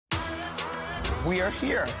We are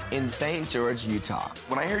here in St. George, Utah.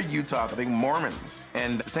 When I hear Utah, I think Mormons,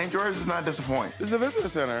 and St. George does not disappoint. This is the visitor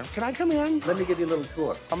center. Can I come in? Let me give you a little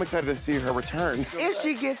tour. I'm excited to see her return. If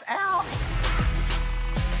she gets out.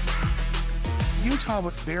 Utah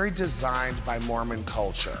was very designed by Mormon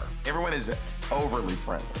culture. Everyone is overly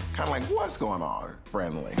friendly. Kind of like, what's going on?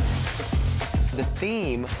 Friendly. The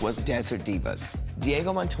theme was Desert Divas.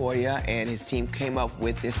 Diego Montoya and his team came up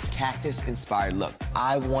with this cactus-inspired look.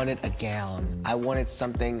 I wanted a gown. I wanted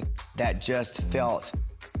something that just felt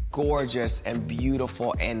gorgeous and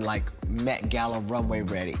beautiful and like Met Gala runway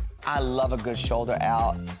ready. I love a good shoulder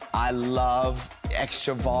out. I love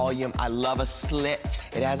extra volume. I love a slit.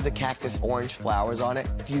 It has the cactus orange flowers on it.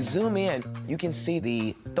 If you zoom in, you can see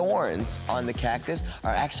the thorns on the cactus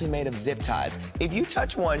are actually made of zip ties. If you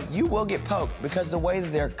touch one, you will get poked because the way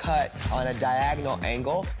that they're cut on a diagonal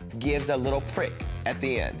angle gives a little prick at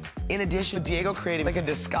the end. In addition, Diego created like a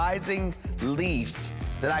disguising leaf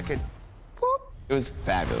that I could, whoop. It was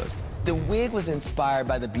fabulous. The wig was inspired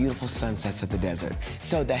by the beautiful sunsets of the desert.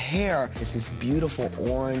 So the hair is this beautiful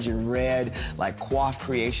orange and red, like coif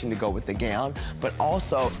creation to go with the gown. But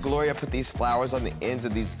also, Gloria put these flowers on the ends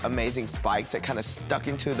of these amazing spikes that kind of stuck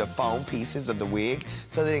into the foam pieces of the wig,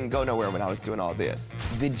 so they didn't go nowhere when I was doing all this.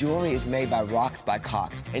 The jewelry is made by Rocks by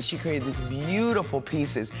Cox, and she created these beautiful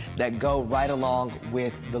pieces that go right along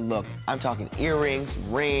with the look. I'm talking earrings,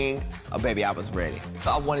 ring. Oh, baby, I was ready. So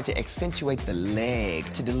I wanted to accentuate the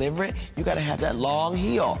leg. To deliver it, you gotta have that long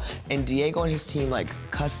heel. And Diego and his team like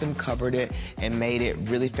custom covered it and made it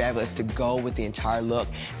really fabulous to go with the entire look.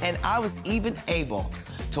 And I was even able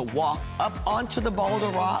to walk up onto the boulder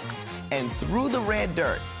rocks and through the red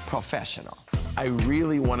dirt, professional. I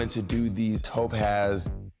really wanted to do these topaz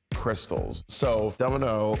crystals. So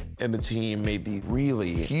Domino and the team made these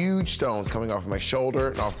really huge stones coming off my shoulder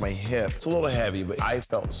and off my hip. It's a little heavy, but I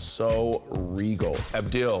felt so regal.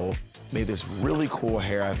 Abdil made this really cool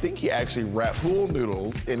hair. I think he actually wrapped pool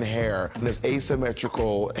noodles in hair and this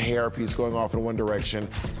asymmetrical hair piece going off in one direction.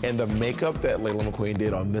 And the makeup that Layla McQueen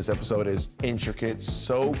did on this episode is intricate,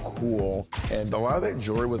 so cool. And a lot of that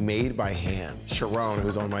jewelry was made by hand. Sharon,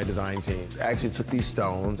 who's on my design team, actually took these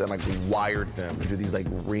stones and like wired them into these like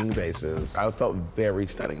ring bases. I felt very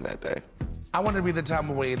stunning that day. I wanted to be the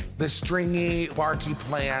tumbleweed, the stringy, barky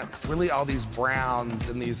plants, really all these browns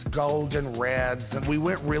and these golden reds. And we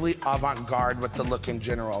went really avant-garde with the look in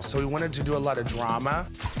general. So we wanted to do a lot of drama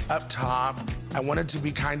up top. I wanted to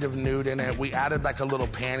be kind of nude in it. We added like a little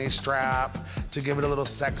panty strap to give it a little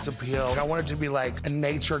sex appeal. I wanted to be like a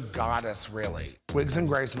nature goddess, really. Wigs and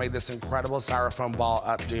Grace made this incredible styrofoam ball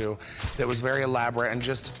updo that was very elaborate and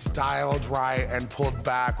just styled right and pulled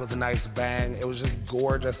back with a nice bang. It was just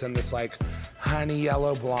gorgeous in this like honey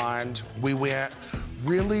yellow blonde. We went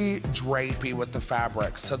really drapey with the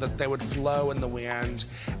fabrics so that they would flow in the wind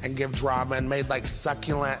and give drama, and made like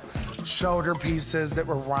succulent shoulder pieces that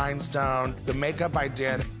were rhinestone. The makeup I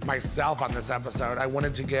did myself on this episode, I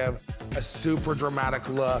wanted to give a super dramatic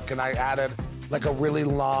look, and I added like a really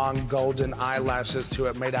long golden eyelashes to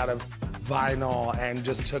it made out of vinyl and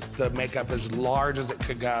just took the makeup as large as it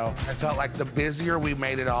could go. I felt like the busier we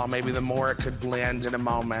made it all, maybe the more it could blend in a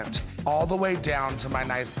moment. All the way down to my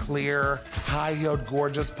nice clear, high-heeled,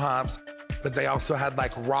 gorgeous pumps, but they also had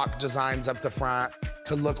like rock designs up the front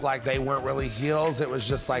to look like they weren't really heels, it was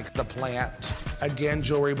just like the plant. Again,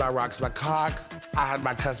 jewelry by Rocks by Cox. I had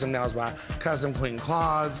my custom nails by Custom Queen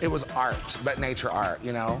Claws. It was art, but nature art,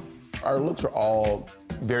 you know? Our looks are all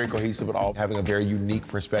very cohesive, but all having a very unique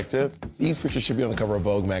perspective. These pictures should be on the cover of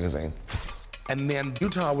Vogue magazine. And then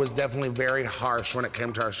Utah was definitely very harsh when it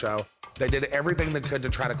came to our show. They did everything they could to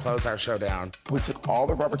try to close our show down. We took all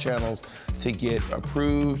the proper channels to get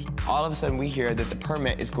approved. All of a sudden we hear that the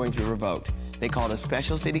permit is going to be revoked. They called a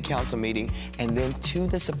special city council meeting, and then to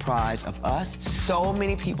the surprise of us, so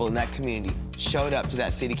many people in that community showed up to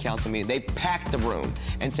that city council meeting. They packed the room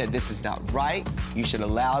and said, this is not right. You should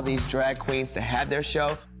allow these drag queens to have their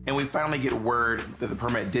show. And we finally get word that the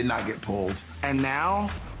permit did not get pulled. And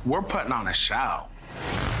now we're putting on a show.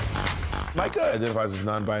 Micah identifies as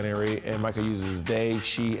non-binary, and Micah uses they,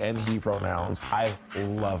 she, and he pronouns. I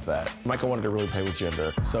love that. Micah wanted to really play with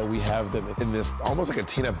gender, so we have them in this almost like a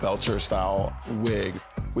Tina Belcher style wig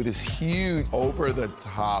with this huge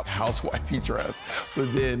over-the-top housewifey dress.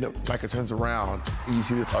 But then Micah turns around and you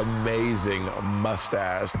see this amazing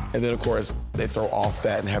mustache. And then of course, they throw off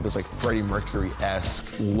that and have this like Freddie Mercury-esque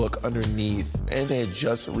look underneath. And they had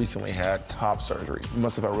just recently had top surgery. It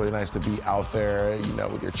must have felt really nice to be out there, you know,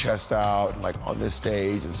 with your chest out and like on this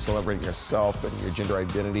stage and celebrating yourself and your gender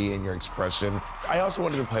identity and your expression. I also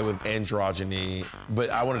wanted to play with androgyny, but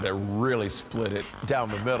I wanted to really split it down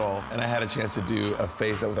the middle. And I had a chance to do a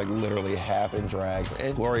face that was like literally half in drag.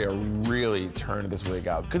 And Gloria really turned this wig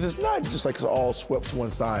out, because it's not just like it's all swept to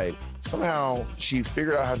one side. Somehow she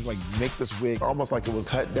figured out how to like make this wig almost like it was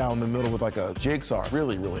cut down the middle with like a jigsaw.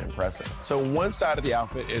 Really, really impressive. So one side of the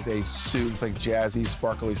outfit is a suit, like jazzy,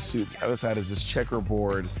 sparkly suit. The other side is this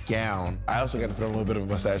checkerboard gown. I also got to put on a little bit of a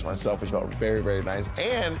mustache myself, which felt very, very nice.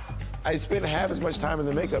 And I spent half as much time in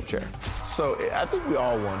the makeup chair. So I think we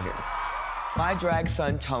all won here. My drag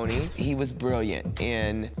son, Tony, he was brilliant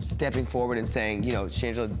in stepping forward and saying, you know,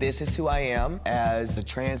 Shangela, this is who I am. As a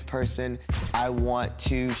trans person, I want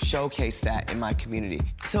to showcase that in my community.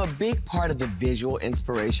 So a big part of the visual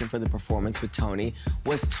inspiration for the performance with Tony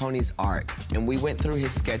was Tony's art. And we went through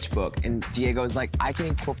his sketchbook, and Diego was like, I can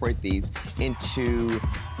incorporate these into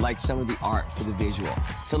like some of the art for the visual.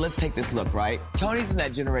 So let's take this look, right? Tony's in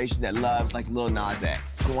that generation that loves like Lil Nas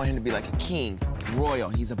X. We want him to be like a king, royal,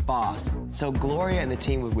 he's a boss. So Gloria and the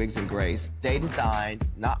team with Wigs and Grace, they designed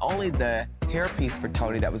not only the hairpiece for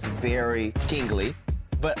Tony that was very kingly,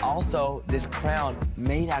 but also this crown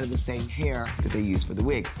made out of the same hair that they used for the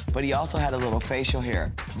wig. But he also had a little facial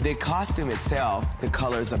hair. The costume itself, the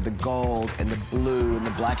colors of the gold and the blue and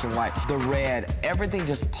the black and white, the red, everything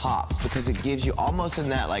just pops because it gives you almost in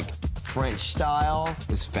that like French style.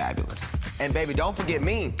 It's fabulous. And baby, don't forget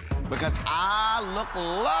me, because I look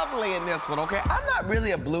lovely in this one, okay? I'm not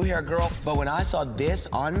really a blue hair girl, but when I saw this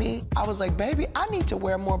on me, I was like, baby, I need to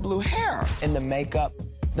wear more blue hair. And the makeup,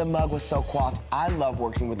 the mug was so coiffed. I love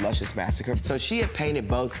working with Luscious Massacre. So she had painted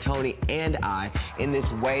both Tony and I in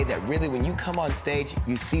this way that really, when you come on stage,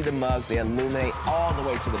 you see the mugs, they illuminate all the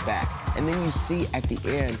way to the back. And then you see at the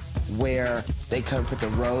end where they come put the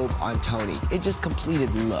robe on Tony. It just completed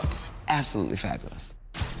the look. Absolutely fabulous.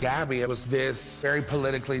 Gabby was this very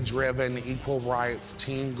politically driven, equal rights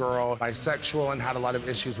teen girl, bisexual, and had a lot of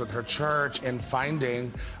issues with her church, and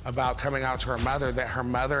finding about coming out to her mother that her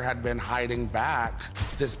mother had been hiding back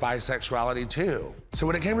this bisexuality too. So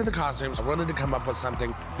when it came to the costumes, I wanted to come up with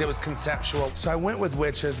something that was conceptual. So I went with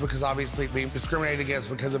witches because obviously being discriminated against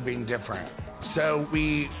because of being different. So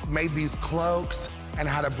we made these cloaks and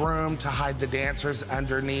had a broom to hide the dancers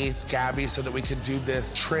underneath Gabby so that we could do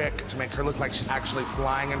this trick to make her look like she's actually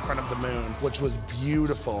flying in front of the moon, which was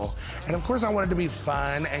beautiful. And of course I wanted to be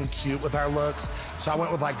fun and cute with our looks, so I went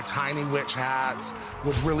with like tiny witch hats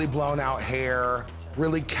with really blown out hair,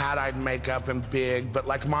 really cat-eyed makeup and big, but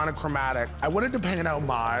like monochromatic. I wanted to pay an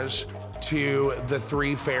homage to the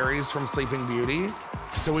 3 fairies from Sleeping Beauty.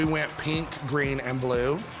 So we went pink, green, and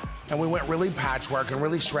blue. And we went really patchwork and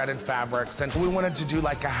really shredded fabrics. And we wanted to do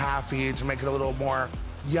like a halfie to make it a little more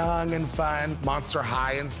young and fun, Monster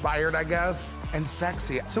High inspired, I guess, and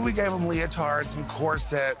sexy. So we gave them leotards and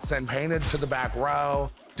corsets and painted to the back row,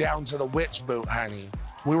 down to the witch boot, honey.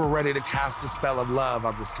 We were ready to cast the spell of love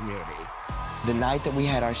on this community. The night that we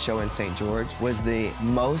had our show in St. George was the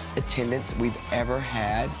most attendance we've ever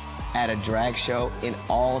had at a drag show in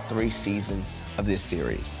all 3 seasons of this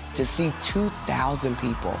series. To see 2,000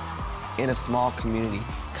 people in a small community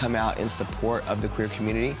come out in support of the queer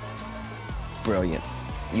community, brilliant.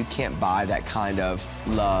 You can't buy that kind of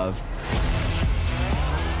love